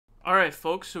Alright,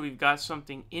 folks, so we've got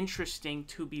something interesting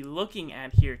to be looking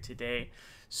at here today.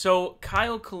 So,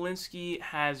 Kyle Kulinski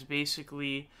has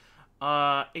basically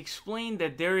explained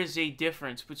that there is a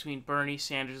difference between Bernie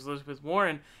Sanders and Elizabeth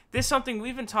Warren. This is something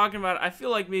we've been talking about, I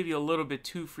feel like maybe a little bit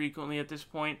too frequently at this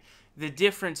point. The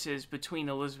differences between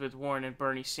Elizabeth Warren and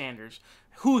Bernie Sanders.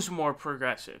 Who's more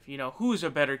progressive? You know, who's a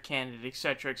better candidate,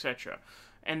 etc., etc.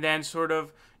 And then sort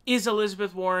of, is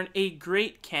Elizabeth Warren a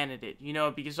great candidate? You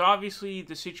know, because obviously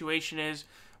the situation is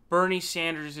Bernie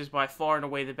Sanders is by far and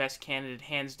away the best candidate,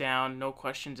 hands down, no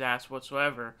questions asked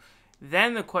whatsoever.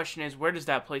 Then the question is, where does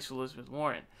that place Elizabeth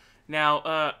Warren? Now,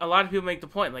 a lot of people make the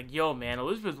point, like, yo, man,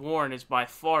 Elizabeth Warren is by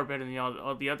far better than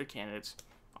all the other candidates.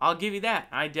 I'll give you that.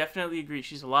 I definitely agree.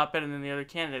 She's a lot better than the other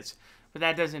candidates, but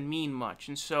that doesn't mean much.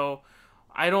 And so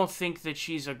I don't think that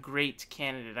she's a great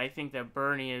candidate. I think that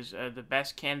Bernie is the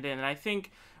best candidate, and I think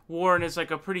Warren is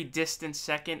like a pretty distant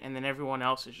second, and then everyone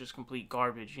else is just complete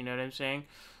garbage. You know what I'm saying?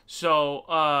 So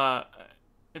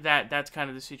that's kind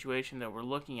of the situation that we're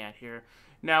looking at here.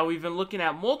 Now, we've been looking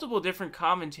at multiple different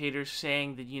commentators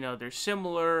saying that, you know, they're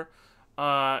similar.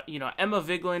 You know, Emma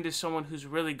Vigeland is someone who's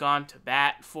really gone to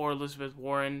bat for Elizabeth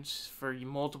Warren for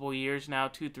multiple years now,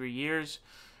 2-3 years.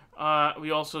 We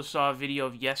also saw a video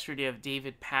of yesterday of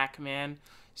David Pakman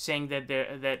saying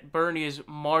that Bernie is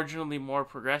marginally more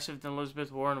progressive than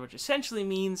Elizabeth Warren, which essentially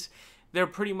means they're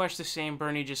pretty much the same.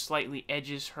 Bernie just slightly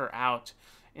edges her out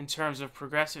in terms of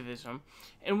progressivism.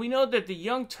 And we know that the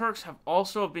Young Turks have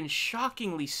also been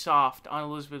shockingly soft on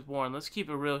Elizabeth Warren. Let's keep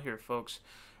it real here, folks.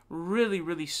 Really,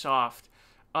 really soft.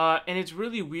 And it's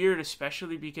really weird,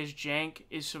 especially because Cenk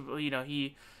is, you know,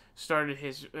 he started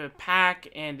his PAC,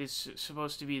 and it's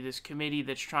supposed to be this committee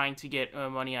that's trying to get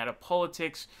money out of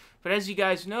politics. But as you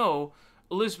guys know,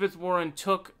 Elizabeth Warren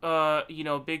took, you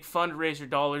know, big fundraiser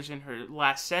dollars in her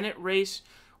last Senate race.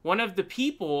 One of the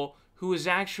people who was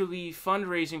actually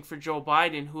fundraising for Joe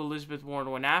Biden, who Elizabeth Warren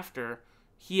went after,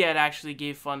 he had actually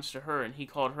gave funds to her, and he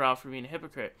called her out for being a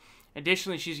hypocrite.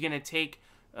 Additionally, she's going to take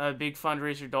big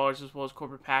fundraiser dollars as well as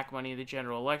corporate PAC money in the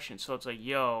general election. So it's like,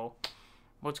 yo,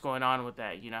 what's going on with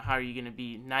that? You know, how are you going to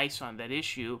be nice on that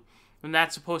issue when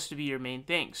that's supposed to be your main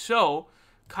thing? So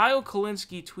Kyle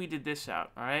Kulinski tweeted this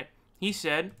out, all right? He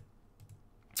said,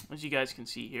 as you guys can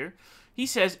see here, he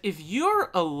says, if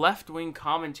you're a left-wing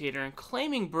commentator and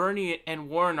claiming Bernie and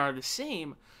Warren are the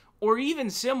same or even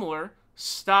similar,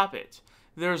 stop it.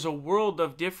 There's a world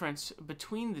of difference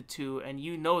between the two, and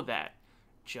you know that.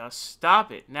 Just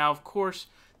stop it. Now, of course,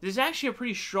 this is actually a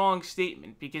pretty strong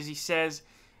statement because he says,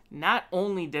 not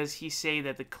only does he say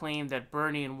that the claim that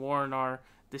Bernie and Warren are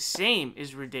the same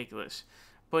is ridiculous,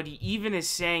 but he even is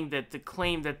saying that the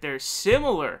claim that they're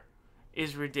similar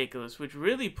is ridiculous, which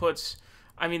really puts,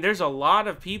 I mean, there's a lot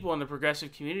of people in the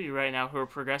progressive community right now who are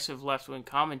progressive left-wing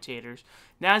commentators.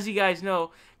 Now, as you guys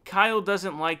know, Kyle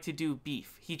doesn't like to do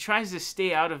beef. He tries to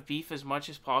stay out of beef as much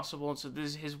as possible, and so this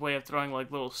is his way of throwing, like,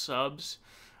 little subs,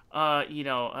 you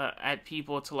know, at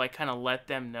people to, like, kind of let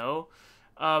them know.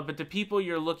 But the people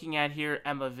you're looking at here,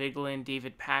 Emma Vigeland,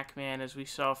 David Pakman, as we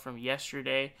saw from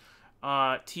yesterday,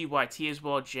 TYT as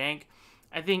well, Cenk.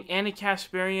 I think Anna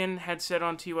Kasparian had said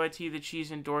on TYT that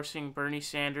she's endorsing Bernie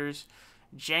Sanders.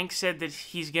 Cenk said that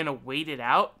he's going to wait it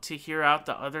out to hear out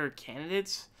the other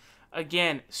candidates.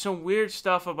 Again, some weird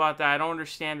stuff about that. I don't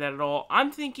understand that at all. I'm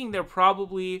thinking they're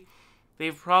probably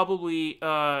in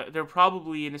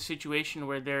a situation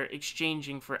where they're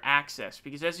exchanging for access.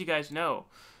 Because as you guys know,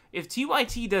 if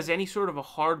TYT does any sort of a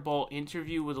hardball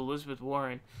interview with Elizabeth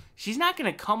Warren, she's not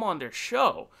going to come on their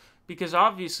show. Because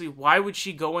obviously, why would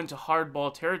she go into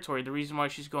hardball territory? The reason why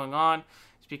she's going on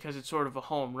is because it's sort of a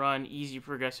home run, easy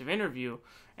progressive interview.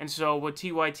 And so what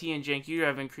TYT and Cenk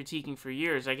have been critiquing for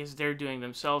years, I guess they're doing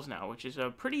themselves now, which is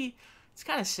it's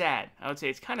kind of sad. I would say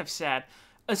it's kind of sad.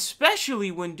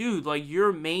 Especially when, dude, like,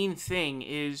 your main thing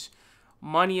is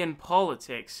money and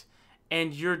politics,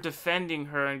 and you're defending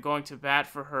her and going to bat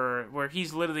for her, where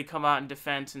he's literally come out in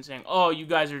defense and saying, oh, you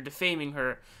guys are defaming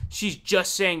her. She's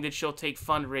just saying that she'll take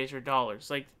fundraiser dollars.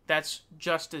 Like, that's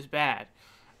just as bad.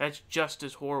 That's just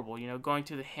as horrible. You know, going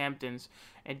to the Hamptons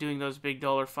and doing those big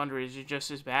dollar fundraisers is just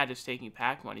as bad as taking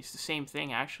PAC money. It's the same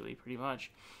thing, actually, pretty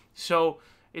much. So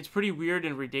it's pretty weird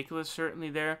and ridiculous, certainly,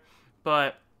 there.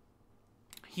 But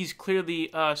he's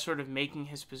clearly sort of making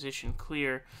his position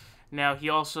clear. Now, he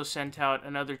also sent out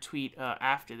another tweet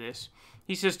after this.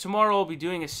 He says, tomorrow I'll be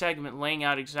doing a segment laying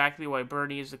out exactly why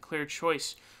Bernie is the clear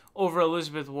choice over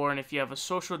Elizabeth Warren if you have a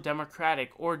social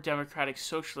democratic or democratic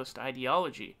socialist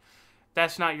ideology.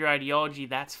 That's not your ideology,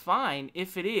 that's fine.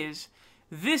 If it is,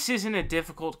 this isn't a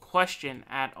difficult question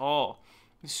at all.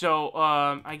 So,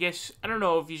 I guess, I don't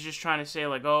know if he's just trying to say,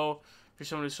 like, oh, for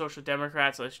some of the social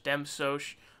democrats, let's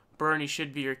Dem-Soch, Bernie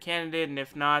should be your candidate, and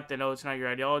if not, then it's not your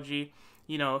ideology.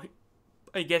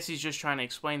 I guess he's just trying to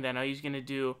explain that. Now he's going to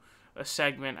do a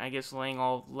segment, I guess, laying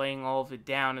all of it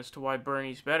down as to why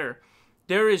Bernie's better.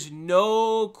 There is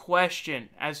no question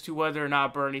as to whether or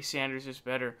not Bernie Sanders is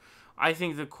better. I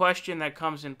think the question that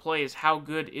comes in play is how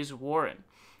good is Warren?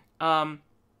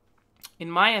 In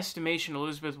my estimation,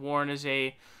 Elizabeth Warren is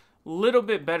a little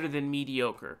bit better than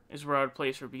mediocre, is where I would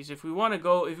place her. Because if you want to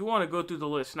go through the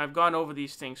list, and I've gone over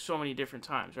these things so many different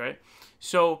times, right?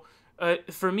 So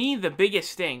for me, the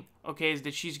biggest thing, okay, is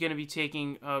that she's going to be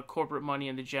taking corporate money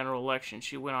in the general election.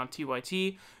 She went on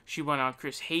TYT, she went on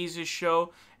Chris Hayes'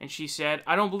 show, and she said,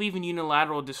 I don't believe in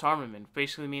unilateral disarmament.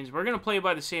 Basically means we're going to play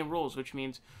by the same rules, which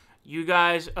means you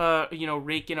guys,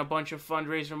 rake in a bunch of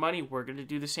fundraiser money, we're going to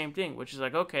do the same thing, which is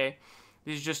like, okay,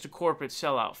 this is just a corporate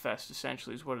sellout fest,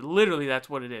 essentially, is literally that's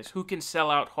what it is. Who can sell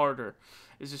out harder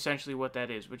is essentially what that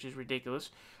is, which is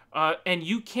ridiculous. And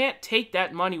you can't take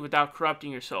that money without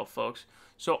corrupting yourself, folks.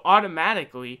 So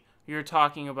automatically, you're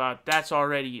talking about that's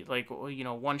already like,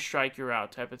 one strike, you're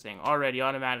out type of thing. Already,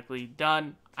 automatically,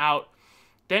 done, out.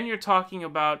 Then you're talking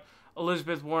about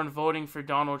Elizabeth Warren voting for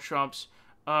Donald Trump's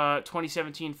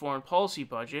 2017 foreign policy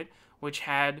budget, which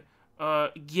had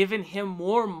given him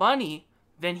more money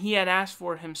than he had asked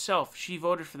for himself. She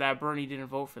voted for that. Bernie didn't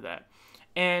vote for that.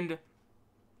 And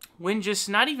when just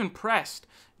not even pressed,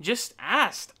 just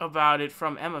asked about it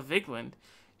from Emma Vigeland,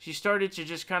 she started to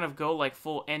just kind of go like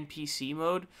full NPC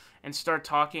mode and start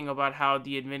talking about how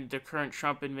the current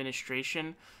Trump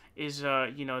administration is,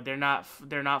 they're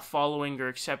not following or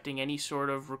accepting any sort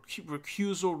of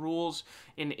recusal rules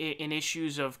in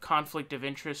issues of conflict of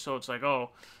interest. So it's like,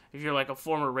 oh, if you're like a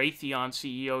former Raytheon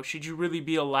CEO, should you really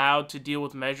be allowed to deal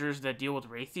with measures that deal with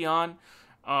Raytheon?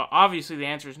 Obviously, the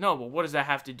answer is no, but what does that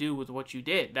have to do with what you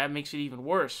did? That makes it even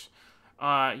worse,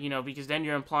 because then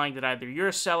you're implying that either you're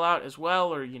a sellout as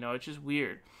well, or, it's just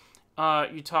weird.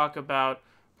 You talk about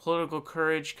political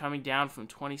courage coming down from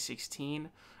 2016.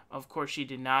 Of course, she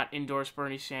did not endorse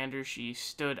Bernie Sanders. She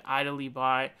stood idly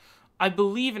by. I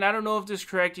believe, and I don't know if this is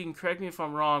correct, you can correct me if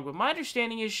I'm wrong, but my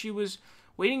understanding is she was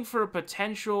waiting for a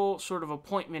potential sort of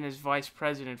appointment as vice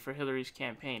president for Hillary's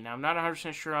campaign. Now, I'm not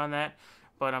 100% sure on that,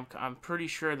 but I'm pretty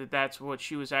sure that that's what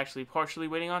she was actually partially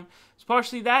waiting on. It's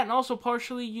partially that, and also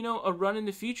partially, a run in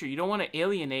the future. You don't want to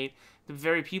alienate the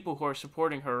very people who are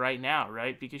supporting her right now,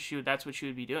 right? Because that's what she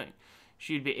would be doing.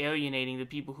 She would be alienating the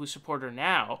people who support her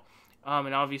now,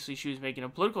 and obviously she was making a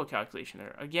political calculation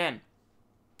there. Again,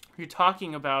 you're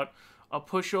talking about a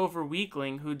pushover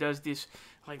weakling who does this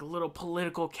like little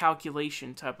political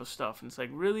calculation type of stuff. And it's like,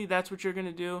 really, that's what you're going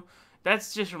to do? That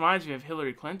just reminds me of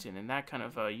Hillary Clinton and that kind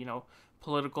of,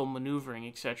 political maneuvering,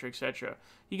 etc., etc.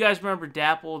 You guys remember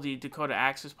DAPL, the Dakota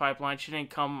Access Pipeline? She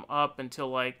didn't come up until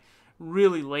like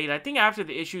really late. I think after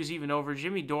the issue is even over.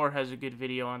 Jimmy Dore has a good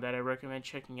video on that I recommend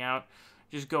checking out.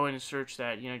 Just go in and search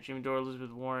that, Jimmy Dore,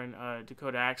 Elizabeth Warren,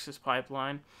 Dakota Access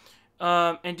Pipeline.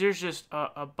 And there's just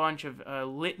a bunch of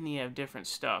litany of different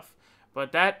stuff.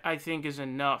 But that, I think, is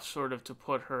enough sort of to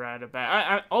put her at a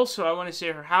bad... I want to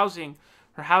say her housing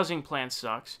plan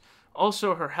sucks.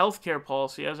 Also, her healthcare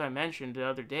policy, as I mentioned the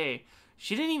other day,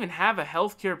 she didn't even have a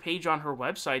healthcare page on her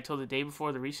website till the day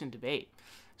before the recent debate.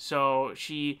 So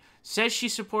she says she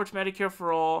supports Medicare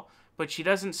for all, but she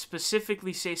doesn't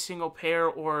specifically say single payer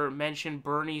or mention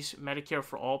Bernie's Medicare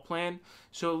for all plan.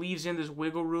 So it leaves in this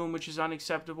wiggle room, which is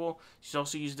unacceptable. She's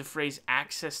also used the phrase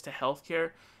access to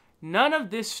healthcare. None of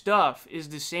this stuff is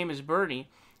the same as Bernie.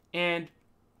 And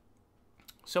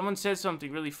someone said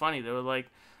something really funny. They were like,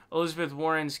 Elizabeth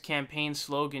Warren's campaign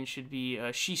slogan should be,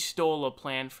 she stole a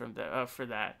plan from for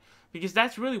that. Because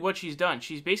that's really what she's done.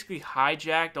 She's basically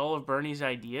hijacked all of Bernie's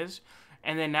ideas,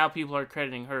 and then now people are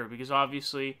crediting her. Because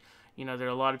obviously, there are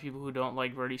a lot of people who don't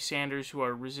like Bernie Sanders, who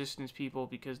are resistance people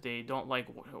because they don't like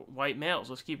white males.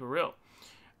 Let's keep it real.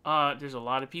 There's a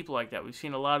lot of people like that. We've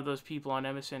seen a lot of those people on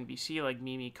MSNBC, like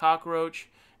Mimi Cockroach,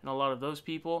 and a lot of those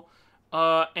people.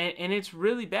 And it's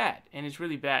really bad.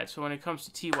 So when it comes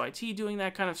to TYT doing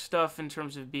that kind of stuff in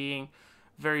terms of being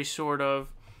very sort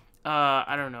of,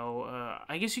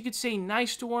 I guess you could say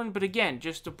nice to Warren, but again,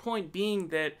 just the point being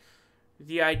that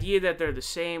the idea that they're the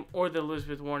same, or that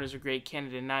Elizabeth Warren is a great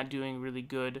candidate not doing really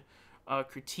good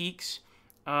critiques.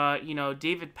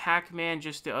 David Pakman,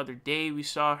 just the other day, we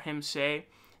saw him say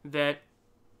that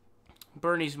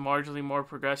Bernie's marginally more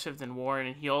progressive than Warren,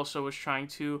 and he also was trying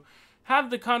to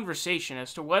have the conversation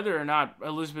as to whether or not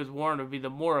Elizabeth Warren would be the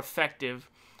more effective,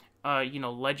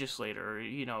 legislator,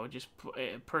 or, just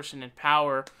person in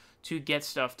power to get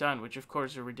stuff done, which of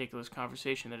course is a ridiculous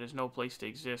conversation that has no place to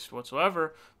exist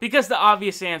whatsoever, because the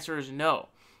obvious answer is no.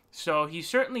 So he's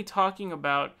certainly talking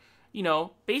about,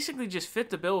 basically just fit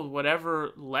the bill with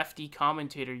whatever lefty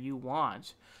commentator you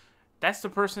want. That's the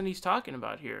person he's talking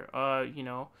about here.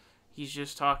 He's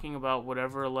just talking about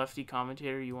whatever lefty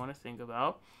commentator you want to think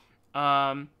about.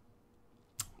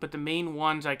 But the main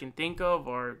ones I can think of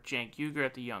are Cenk Uygur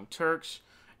at the Young Turks,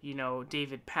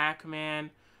 David Pakman,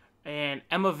 and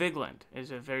Emma Vigeland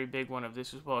is a very big one of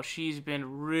this as well. She's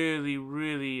been really,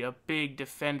 really a big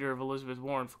defender of Elizabeth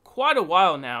Warren for quite a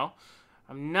while now.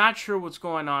 I'm not sure what's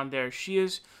going on there. She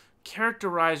has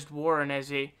characterized Warren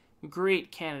as a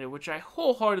great candidate, which I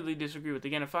wholeheartedly disagree with.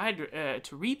 Again, if I had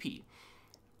to repeat,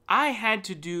 I had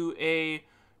to do a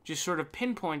just sort of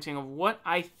pinpointing of what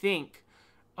I think,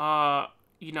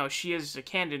 she is as a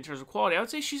candidate in terms of quality. I would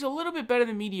say she's a little bit better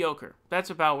than mediocre.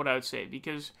 That's about what I would say,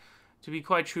 because to be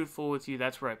quite truthful with you,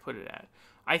 that's where I put it at.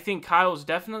 I think Kyle's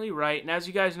definitely right. And as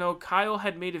you guys know, Kyle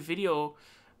had made a video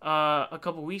a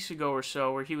couple weeks ago or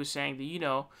so where he was saying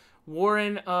that,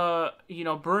 Warren,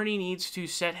 Bernie needs to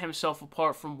set himself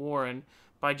apart from Warren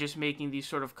by just making these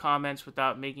sort of comments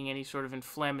without making any sort of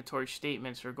inflammatory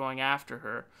statements or going after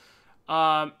her.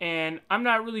 And I'm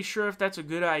not really sure if that's a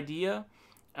good idea.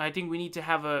 I think we need to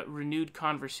have a renewed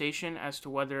conversation as to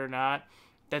whether or not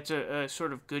that's a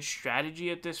sort of good strategy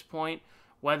at this point,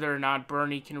 whether or not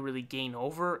Bernie can really gain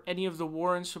over any of the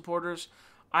Warren supporters.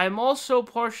 I'm also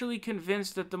partially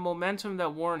convinced that the momentum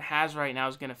that Warren has right now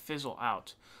is going to fizzle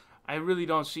out. I really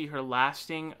don't see her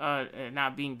lasting,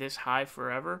 not being this high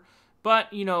forever.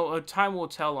 But, time will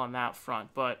tell on that front.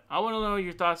 But I want to know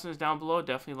your thoughts on this down below.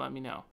 Definitely let me know.